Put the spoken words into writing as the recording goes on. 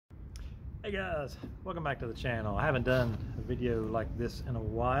Hey guys, welcome back to the channel. I haven't done a video like this in a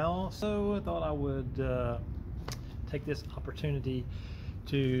while, so I thought I would take this opportunity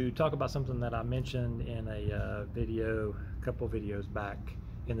to talk about something that I mentioned in a video a couple videos back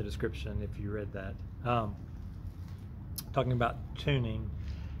in the description if you read that. Talking about tuning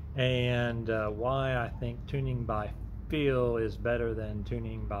and why I think tuning by feel is better than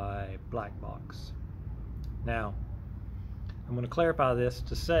tuning by Blackbox. Now, I'm going to clarify this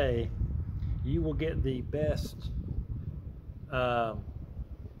to say you will get the best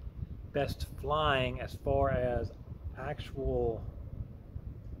flying as far as actual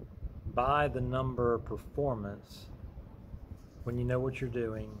by the number performance when you know what you're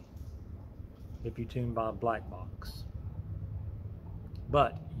doing if you tune by Blackbox.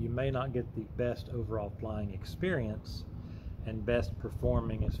 But you may not get the best overall flying experience and best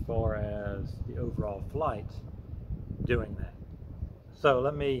performing as far as the overall flight doing that. So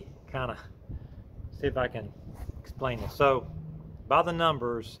let me kind of see if I can explain this. So by the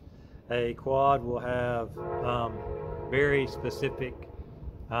numbers, a quad will have very specific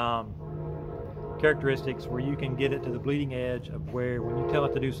characteristics where you can get it to the bleeding edge of where when you tell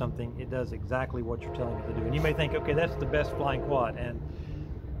it to do something, it does exactly what you're telling it to do. And you may think, okay, that's the best flying quad. And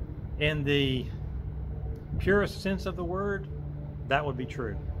in the purest sense of the word, that would be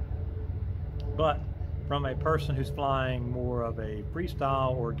true. But from a person who's flying more of a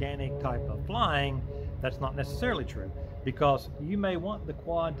freestyle, organic type of flying, that's not necessarily true, because you may want the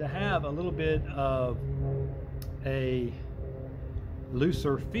quad to have a little bit of a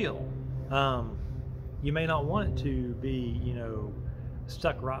looser feel. You may not want it to be,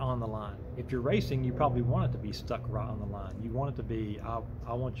 stuck right on the line. If you're racing, you probably want it to be stuck right on the line. You want it to be,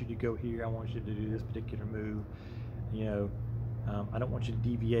 I want you to go here, I want you to do this particular move, I don't want you to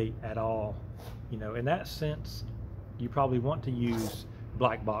deviate at all. In that sense, you probably want to use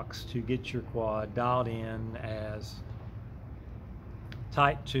Blackbox to get your quad dialed in as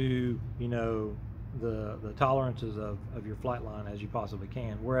tight to, the tolerances of your flight line as you possibly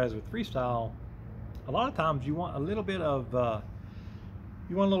can. Whereas with freestyle, a lot of times you want a little bit of a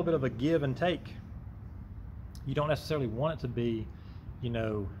give and take. You don't necessarily want it to be,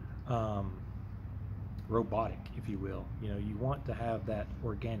 robotic, if you will. You want to have that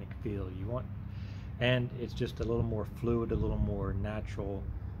organic feel. And it's just a little more fluid, a little more natural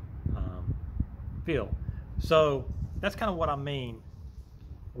feel. So that's kind of what I mean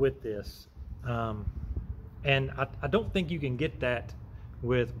with this. And I don't think you can get that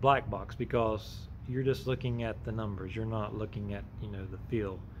with Blackbox because you're just looking at the numbers. You're not looking at, the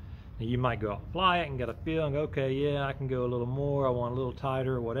feel. Now, you might go out and fly it and get a feel and go, okay, yeah, I can go a little more, I want a little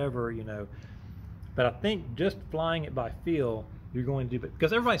tighter, whatever, But I think just flying it by feel, you're going to do it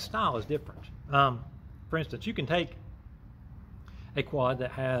because everybody's style is different. For instance, you can take a quad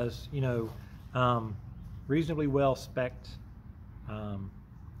that has, reasonably well spec'd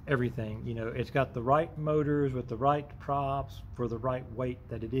everything. It's got the right motors with the right props for the right weight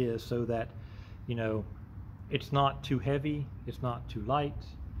that it is, so that, it's not too heavy, it's not too light.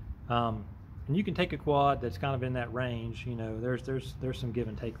 And you can take a quad that's kind of in that range. There's some give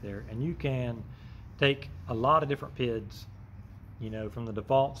and take there, and you can take a lot of different PIDs, from the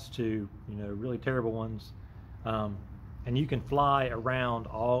defaults to, really terrible ones. And you can fly around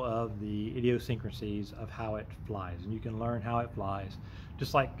all of the idiosyncrasies of how it flies. And you can learn how it flies.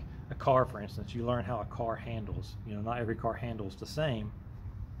 Just like a car, for instance, you learn how a car handles. Not every car handles the same,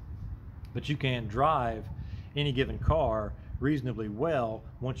 but you can drive any given car reasonably well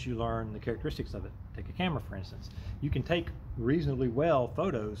once you learn the characteristics of it. Take a camera, for instance. You can take reasonably well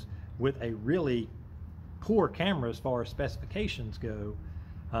photos with a really poor camera as far as specifications go,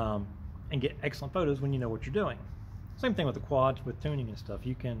 and get excellent photos when you know what you're doing. Same thing with the quads, with tuning and stuff.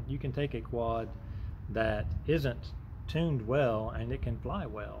 You can take a quad that isn't tuned well and it can fly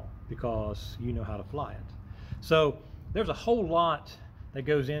well because you know how to fly it. So there's a whole lot that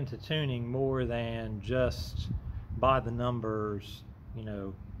goes into tuning more than just by the numbers.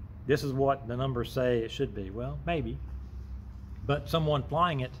 This is what the numbers say it should be. Well, maybe, but someone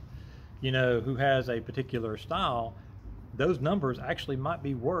flying it, who has a particular style, those numbers actually might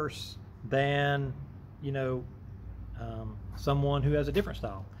be worse than, someone who has a different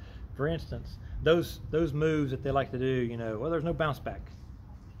style. For instance, those moves that they like to do, well, there's no bounce back.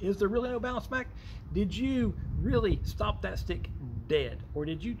 Is there really no bounce back? Did you really stop that stick dead? Or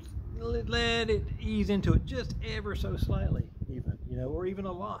did you let it ease into it just ever so slightly even, or even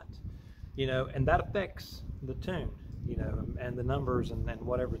a lot, and that affects the tune, and the numbers and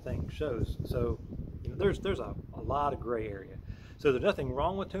what everything shows. So, there's a lot of gray area. So there's nothing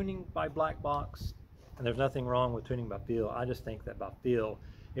wrong with tuning by Blackbox, and there's nothing wrong with tuning by feel. I just think that by feel,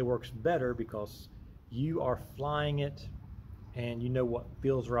 it works better because you are flying it and you know what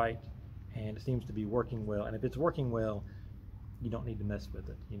feels right, and it seems to be working well. And if it's working well, you don't need to mess with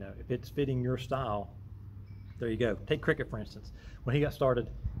it. You know, if it's fitting your style, there you go. Take cricket, for instance. When he got started,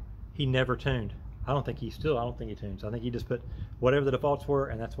 he never tuned. I don't think he tunes. I think he just put whatever the defaults were,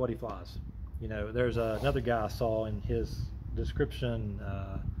 and that's what he flies. You know, there's another guy I saw in his description,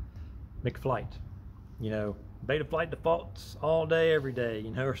 McFlight, you know, beta flight defaults all day, every day, you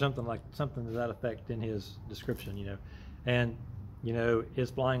know, or something to that effect in his description, you know, and you know,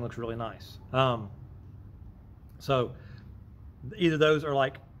 his flying looks really nice. So either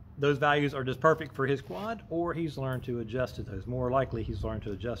those values are just perfect for his quad, or he's learned to adjust to those. More likely, he's learned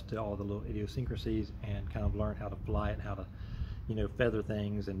to adjust to all the little idiosyncrasies and kind of learn how to fly it and how to, you know, feather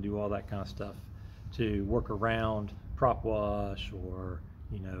things and do all that kind of stuff to work around prop wash or,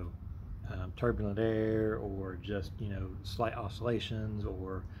 you know, turbulent air, or just, you know, slight oscillations,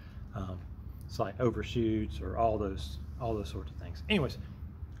 or slight overshoots, or all those sorts of things. Anyways,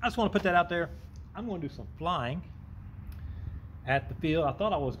 I just want to put that out there. I'm going to do some flying at the field. I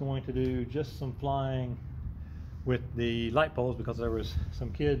thought I was going to do just some flying with the light poles because there was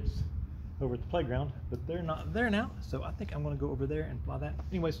some kids over at the playground, but they're not there now, so I think I'm going to go over there and fly that.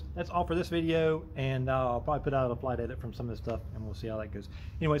 Anyways, that's all for this video, and I'll probably put out a flight edit from some of this stuff, and we'll see how that goes.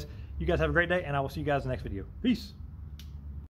 Anyways, you guys have a great day, and I will see you guys in the next video. Peace.